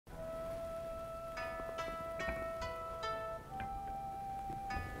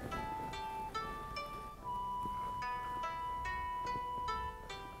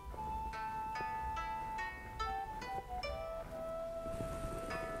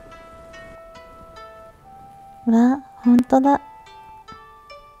わ、ほんとだ。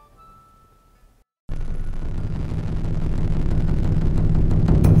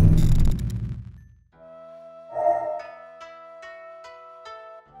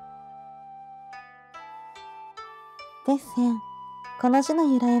鉄線、この字の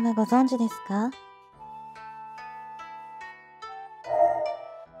由来はご存知ですか？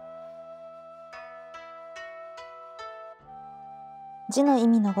字の意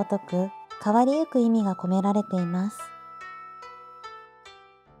味のごとく変わりゆく意味が込められています。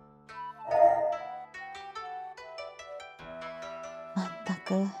まった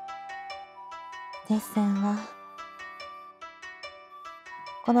く、鉄線は。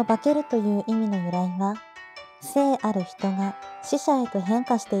この化けるという意味の由来は、生ある人が死者へと変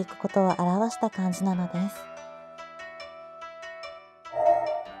化していくことを表した漢字なのです。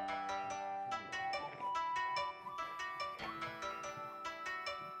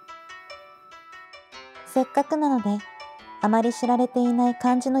せっかくなので、あまり知られていない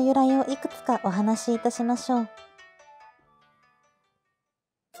漢字の由来をいくつかお話しいたしましょう。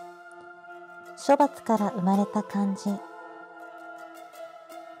処罰から生まれた漢字。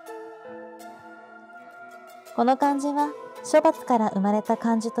この漢字は処罰から生まれた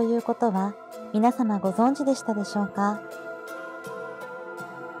漢字ということは皆様ご存知でしたでしょうか？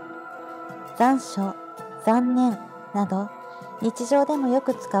残暑、残念など日常でもよ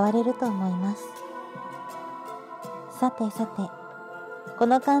く使われると思います。さてさて、こ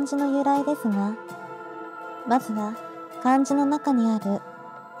の漢字の由来ですが、まずは漢字の中にある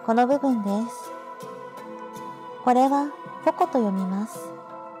この部分です。これは矛と読みます。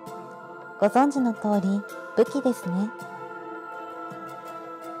ご存知の通り武器ですね。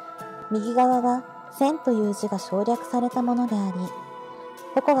右側は千という字が省略されたものであり、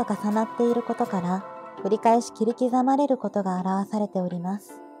矛が重なっていることから繰り返し切り刻まれることが表されておりま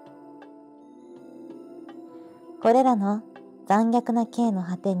す。これらの残虐な刑の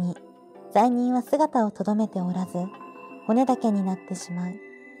果てに罪人は姿をとどめておらず、骨だけになってしまう。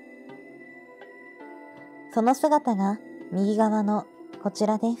その姿が右側のこち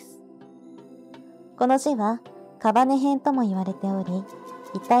らです。この字はかばね編とも言われており、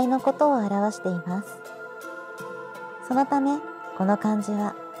遺体のことを表しています。そのためこの漢字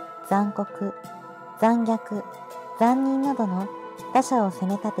は残酷、残虐、残忍などの他者を責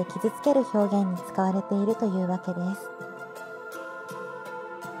め立て傷つける表現に使われているというわけです。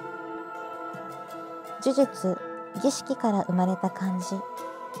呪術、儀式から生まれた漢字。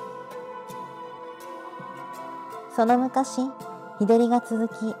その昔、日照りが続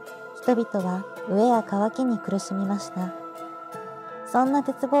き、人々は飢えや渇きに苦しみました。そんな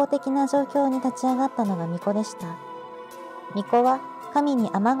絶望的な状況に立ち上がったのが巫女でした。巫女は神に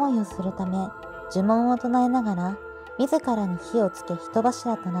雨乞いをするため、呪文を唱えながら、自らに火をつけ人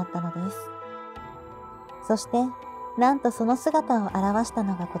柱となったのです。そして、なんとその姿を表した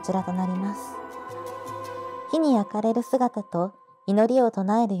のがこちらとなります。火に焼かれる姿と祈りを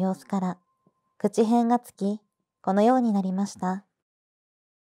唱える様子から、口辺がつき、このようになりました。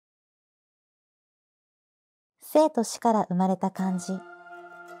生と死から生まれた漢字。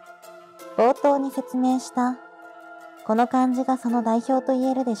冒頭に説明した、この漢字がその代表と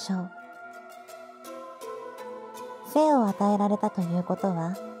言えるでしょう。生を与えられたということ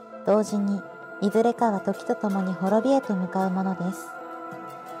は、同時にいずれかは時とともに滅びへと向かうものです。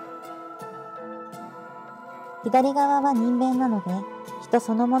左側は人弁なので、人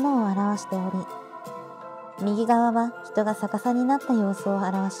そのものを表しており、右側は人が逆さになった様子を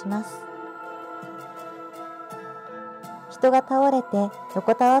表します。人が倒れて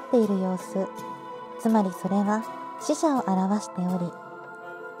横たわっている様子、つまりそれは死者を表しており、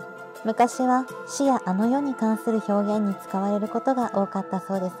昔は死やあの世に関する表現に使われることが多かった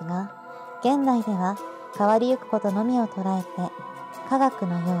そうですが、現代では変わりゆくことのみを捉えて、科学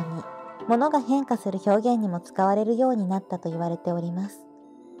のように物が変化する表現にも使われるようになったと言われております。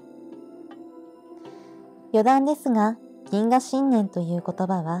余談ですが、銀河新年という言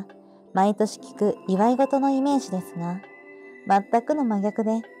葉は、毎年聞く祝い事のイメージですが、全くの真逆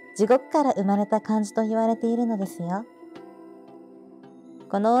で地獄から生まれた漢字と言われているのですよ。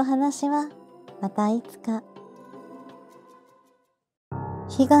このお話はまたいつか。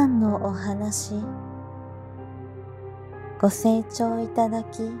悲願のお話、ご清聴いただ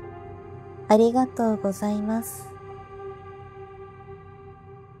きありがとうございます。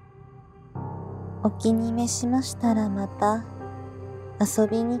お気に召しましたらまた遊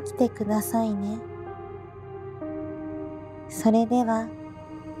びに来てくださいね。それでは、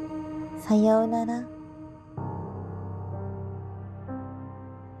さようなら。